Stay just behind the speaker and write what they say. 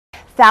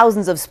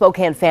Thousands of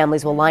Spokane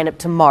families will line up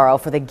tomorrow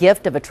for the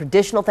gift of a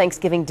traditional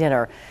Thanksgiving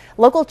dinner.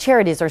 Local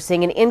charities are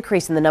seeing an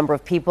increase in the number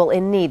of people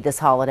in need this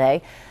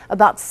holiday.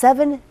 About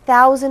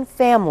 7,000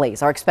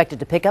 families are expected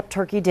to pick up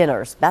turkey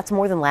dinners. That's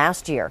more than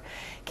last year.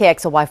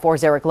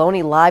 KXLY4's Erik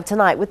Loney live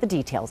tonight with the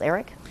details.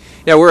 Erik?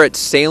 Yeah, we're at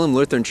Salem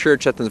Lutheran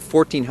Church at the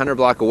 1400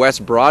 block of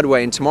West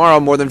Broadway, and tomorrow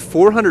more than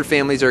 400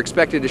 families are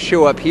expected to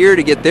show up here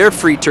to get their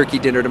free turkey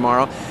dinner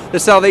tomorrow. The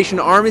Salvation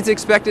Army is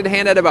expected to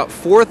hand out about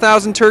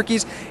 4,000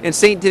 turkeys, and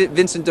St.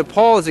 Vincent de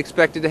Paul is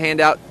expected to hand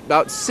out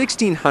about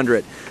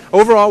 1,600.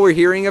 Overall, we're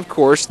hearing, of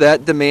course,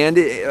 that demand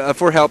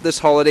for help this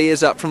holiday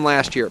is up from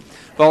last year.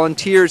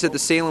 Volunteers at the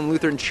Salem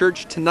Lutheran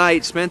Church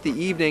tonight spent the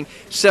evening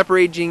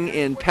separating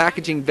and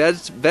packaging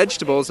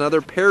vegetables and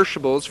other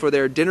perishables for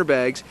their dinner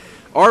bags.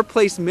 Our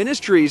Place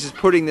Ministries is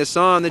putting this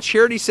on. The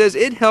charity says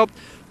it helped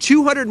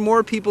 200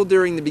 more people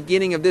during the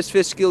beginning of this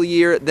fiscal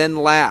year than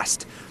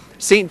last.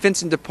 St.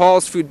 Vincent de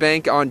Paul's food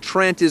bank on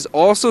Trent is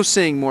also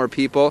seeing more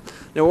people.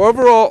 Now,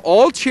 overall,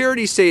 all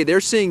charities say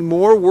they're seeing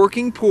more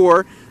working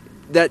poor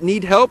that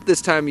need help this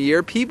time of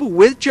year, people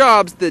with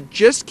jobs that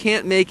just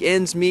can't make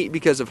ends meet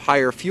because of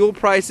higher fuel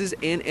prices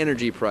and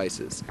energy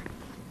prices.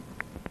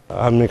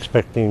 I'm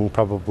expecting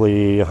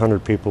probably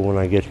 100 people when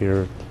I get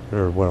here,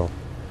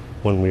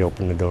 when we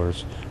open the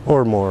doors,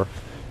 or more,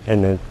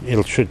 and then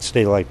it should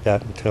stay like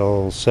that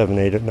until 7,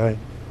 8 at night.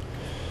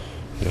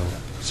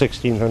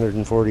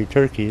 1,640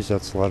 turkeys,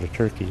 that's a lot of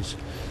turkeys,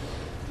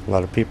 a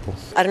lot of people.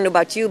 I don't know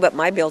about you, but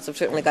my bills have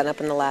certainly gone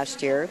up in the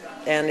last year,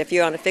 and if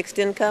you're on a fixed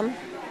income,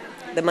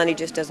 the money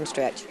just doesn't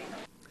stretch.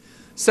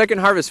 Second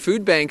Harvest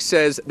Food Bank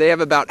says they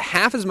have about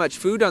half as much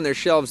food on their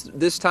shelves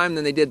this time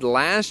than they did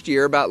last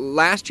year.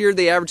 Last year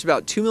they averaged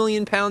about 2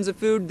 million pounds of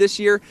food. This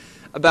year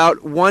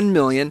about 1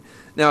 million.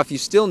 Now, if you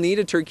still need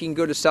a turkey, you can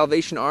go to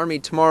Salvation Army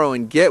tomorrow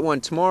and get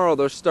one. Tomorrow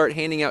they'll start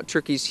handing out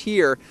turkeys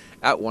here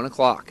at 1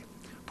 o'clock.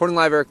 Reporting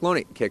live, Erik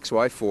Loney,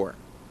 KXLY4.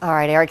 All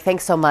right, Erik,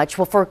 thanks so much.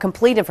 Well, for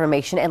complete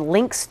information and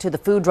links to the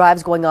food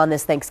drives going on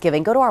this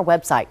Thanksgiving, go to our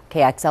website,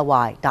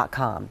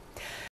 kxly.com.